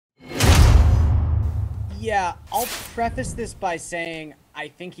Yeah, I'll preface this by saying I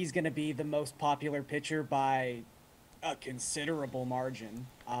think he's going to be the most popular pitcher by a considerable margin.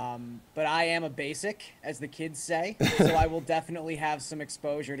 But I am a basic, as the kids say, so I will definitely have some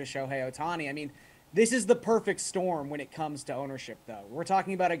exposure to Shohei Ohtani. I mean, this is the perfect storm when it comes to ownership, though. We're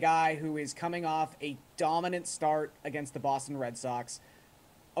talking about a guy who is coming off a dominant start against the Boston Red Sox.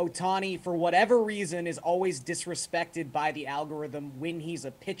 Ohtani, for whatever reason, is always disrespected by the algorithm when he's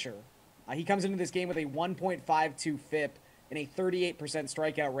a pitcher. He comes into this game with a 1.52 FIP and a 38%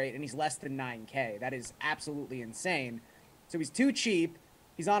 strikeout rate, and he's less than 9K. That is absolutely insane. So he's too cheap,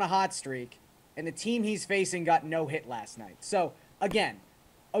 he's on a hot streak, and the team he's facing got no hit last night. So, again,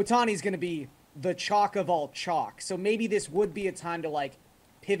 Ohtani's going to be the chalk of all chalk. So maybe this would be a time to, like,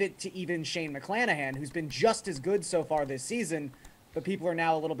 pivot to even Shane McClanahan, who's been just as good so far this season, but people are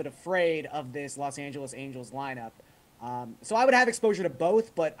now a little bit afraid of this Los Angeles Angels lineup. So I would have exposure to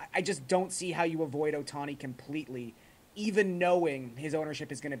both, but I just don't see how you avoid Ohtani completely, even knowing his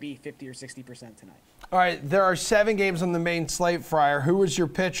ownership is going to be 50 or 60% tonight. All right, there are 7 games on the main slate, Friar. Who is your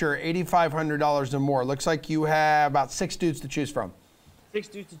pitcher? $8,500 or more. Looks like you have about 6 dudes to choose from. 6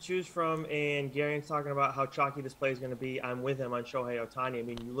 dudes to choose from, and Garion's talking about how chalky this play is going to be. I'm with him on Shohei Ohtani. I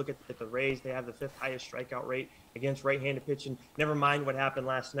mean, you look at the Rays, they have the 5th highest strikeout rate against right-handed pitching. Never mind what happened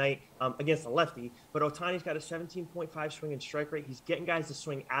last night against the lefty, but Ohtani's got a 17.5 swing and strike rate. He's getting guys to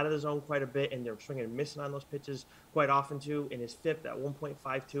swing out of the zone quite a bit, and they're swinging and missing on those pitches quite often too. And his FIP at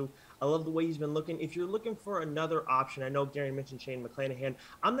 1.52. I love the way he's been looking. If you're looking for another option, I know Gary mentioned Shane McClanahan.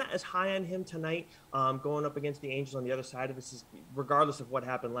 I'm not as high on him tonight, going up against the Angels on the other side of this, regardless of what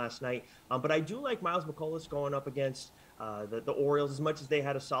happened last night. But I do like Miles McCollum going up against the Orioles, as much as they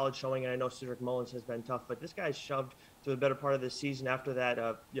had a solid showing, and I know Cedric Mullins has been tough, but this guy's shoved through the better part of this season after that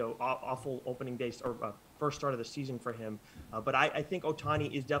awful opening day or first start of the season for him. But I think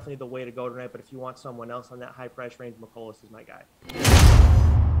Ohtani is definitely the way to go tonight, but if you want someone else on that high price range, McCollum is my guy.